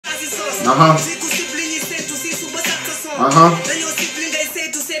That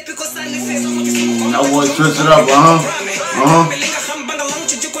boy switch it up,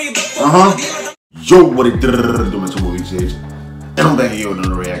 Yo, what it do, my 𝐒𝐔𝐁𝐄𝐓. And I'm back here with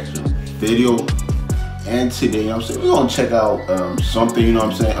another reaction video. And today, you know what I'm saying, we're gonna check out something, you know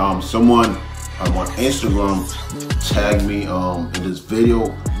what I'm saying. Someone on Instagram tagged me in this video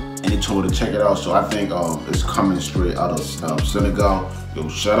and they told me to check it out. So I think it's coming straight out of Senegal. Yo,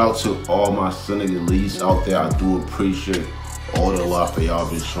 shout out to all my Senegalese out there. I do appreciate all the love that y'all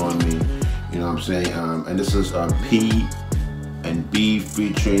been showing me, you know what I'm saying. And this is Pii and Bii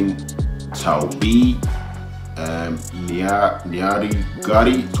featuring 𝐃𝐎𝐍'𝐵, NIARY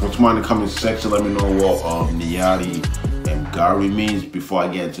GARE. What's in the comment section? Let me know what NIARY GARE means. Before I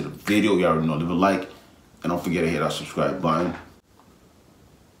get into the video, you already know, leave a like and don't forget to hit that subscribe button.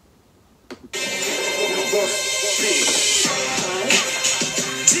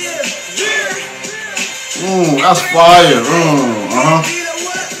 That's fire.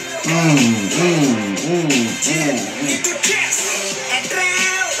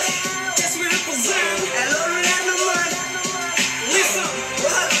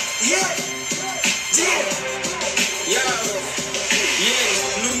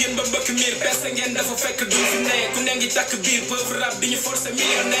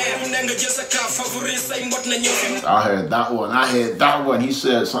 I heard that one. He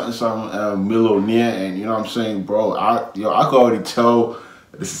said something millionaire, and you know what I'm saying, bro. I can already tell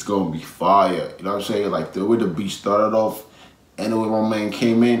this is gonna be fire. You know what I'm saying? Like the way the beat started off and the way my man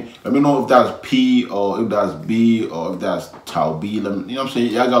came in. Let me know if that's P or if that's B or if that's 𝐃𝐎𝐍'𝐵. Let me, you know what I'm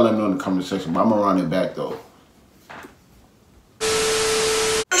saying? Y'all gotta let me know in the comment section. But I'm gonna run it back though.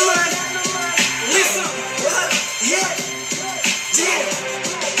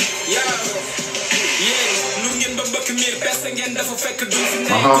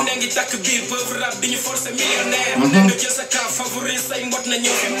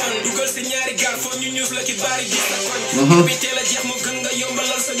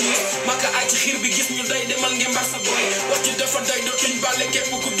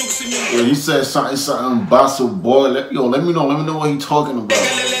 Yeah, he said something bossa boy. Let me know what he talking about.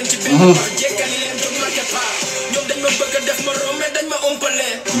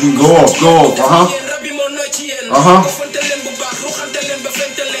 You can go off,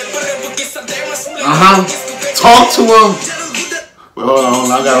 talk to him. Wait, hold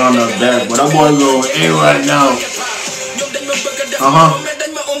on, I gotta run that back, but that boy going in right now.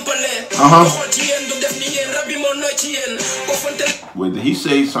 Wait, did he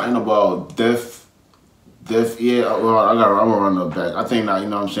say something about deaf? Yeah, well, I'm gonna run that back. I think that, you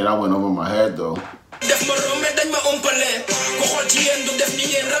know what I'm saying, I went over my head though.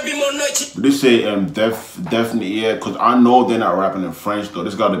 But they say definitely, yeah, because I know they're not rapping in French though.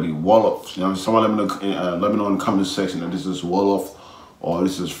 This got to be 𝐿𝐿𝐿. You know, someone let me know in the comment section that this is 𝐿𝐿𝐿 or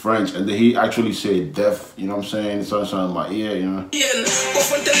this is French. And then he actually said deaf. You know what I'm saying? It's something in my ear. You know.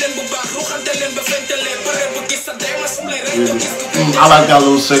 I like that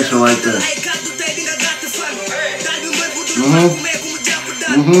little section right there.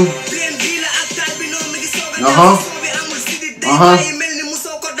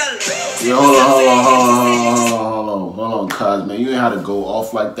 Yeah, hold on, cuz, man, you ain't had to go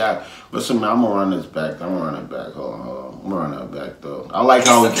off like that. Listen, man, I'm gonna run this back. Hold on. I'm gonna run that back though. I like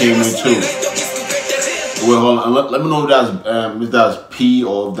how it came in too. Well, hold on. Let me know if that's P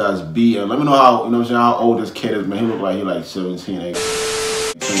or if that's B, and let me know how, you know what I'm saying, how old this kid is, man. He look like he like 17, 18.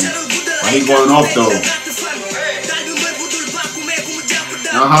 But he going off though.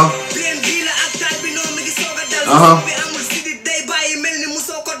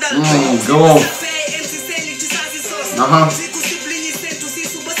 Go on.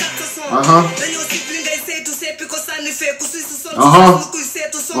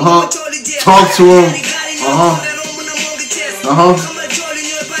 Talk to him.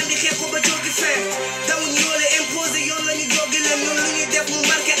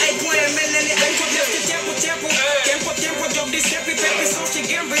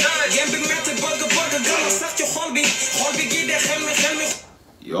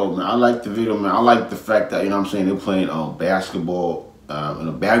 Yo, man, I like the video, man. I like the fact that, you know what I'm saying, they're playing basketball in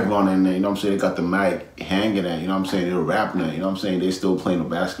the background, and you know what I'm saying, they got the mic hanging at, you know what I'm saying, they're rapping it, you know what I'm saying, they still playing the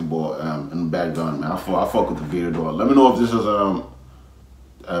basketball in the background, man. I fuck with the video though. Let me know if this is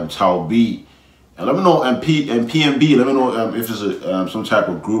𝐃𝐎𝐍'𝐵, and let me know, and Pii and Bii, let me know if it's some type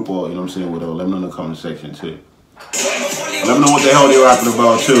of group or, you know what I'm saying, whatever. Let me know in the comment section too. Let me know what the hell they're rapping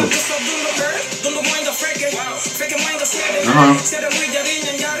about too.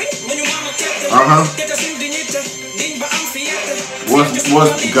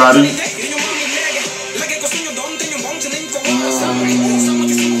 What's Gotti?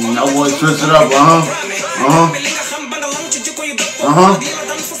 That boy switch it up,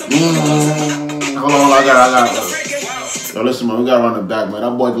 Hold on, I got. Yo, listen, man, we gotta run it back, man.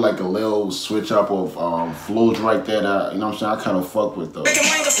 That boy did like a little switch up of flows right there that, you know what I'm saying, I kind of fuck with though.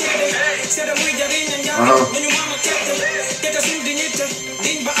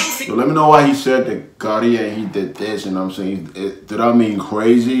 So let me know why he said that Gotti and he did this, you know what I'm saying? Did I mean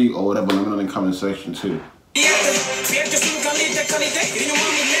crazy or whatever? Let me know in the comment section too.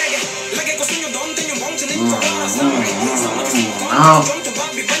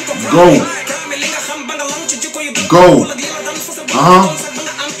 Go.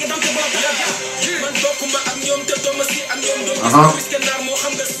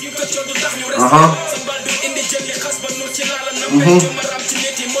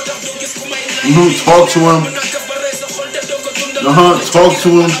 Talk to him. Talk to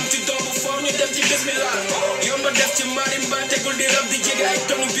him.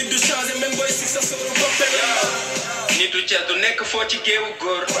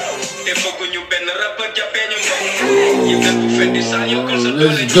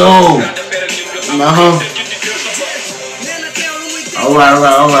 Let's go. All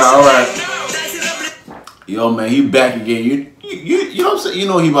right. Yo, man, he back again. You know what I'm saying? You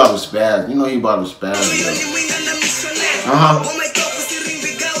know he about to spaz. Yo.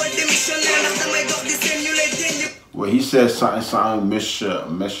 Well, he said something,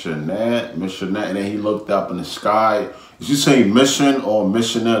 missionette, and then he looked up in the sky. Is he saying mission or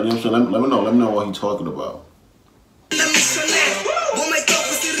missionette? You know what I'm saying? Let me know what he's talking about.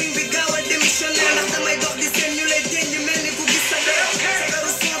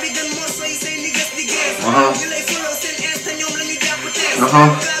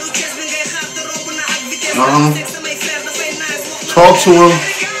 Talk to him.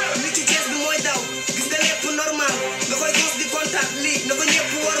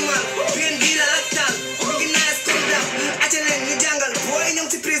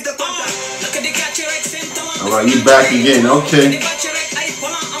 All right, you back again. Okay.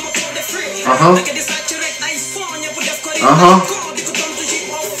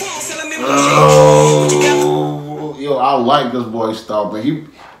 Oh, yo, I like this boy style, but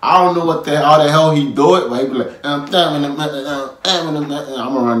I don't know how the hell he do it, but he be like, I'm gonna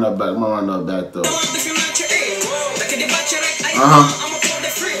run that back. Though.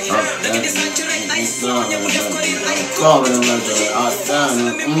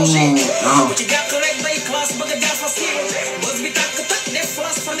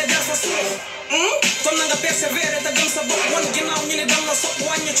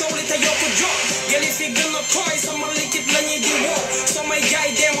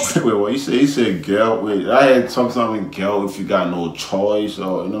 Wait, what he said? He said, girl. Wait, I had something girl if you got no choice,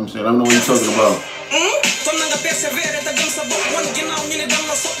 or you know what I'm saying? I don't know what you're talking about.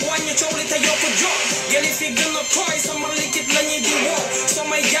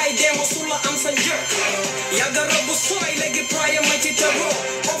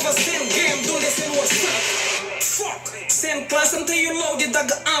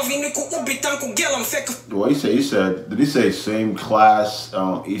 What he said? Did he say same class?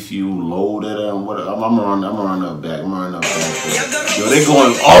 If you loaded and what? I'm gonna run that back. Yo, they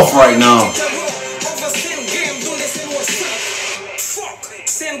going off right now.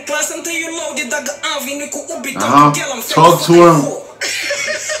 Talk to him.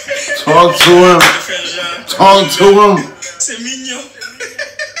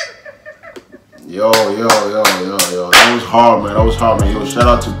 Yo. That was hard, man. Yo, shout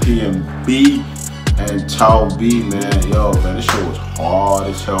out to Pii and Bii and TAAL, man. Yo, man, this shit was hard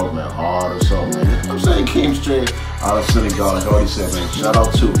as hell, man. Hard as hell, man. You know what I'm saying? Came straight out of Senegal. Like already said, man. Shout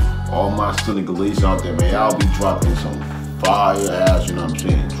out to all my Senegalese out there, man. I'll be dropping some fire ass, you know what I'm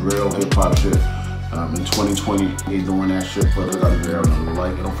saying? Drill, hip hop shit. In 2020, he's doing that shit. But I gotta be there.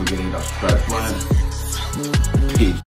 Like, don't forget to subscribe, man. Peace.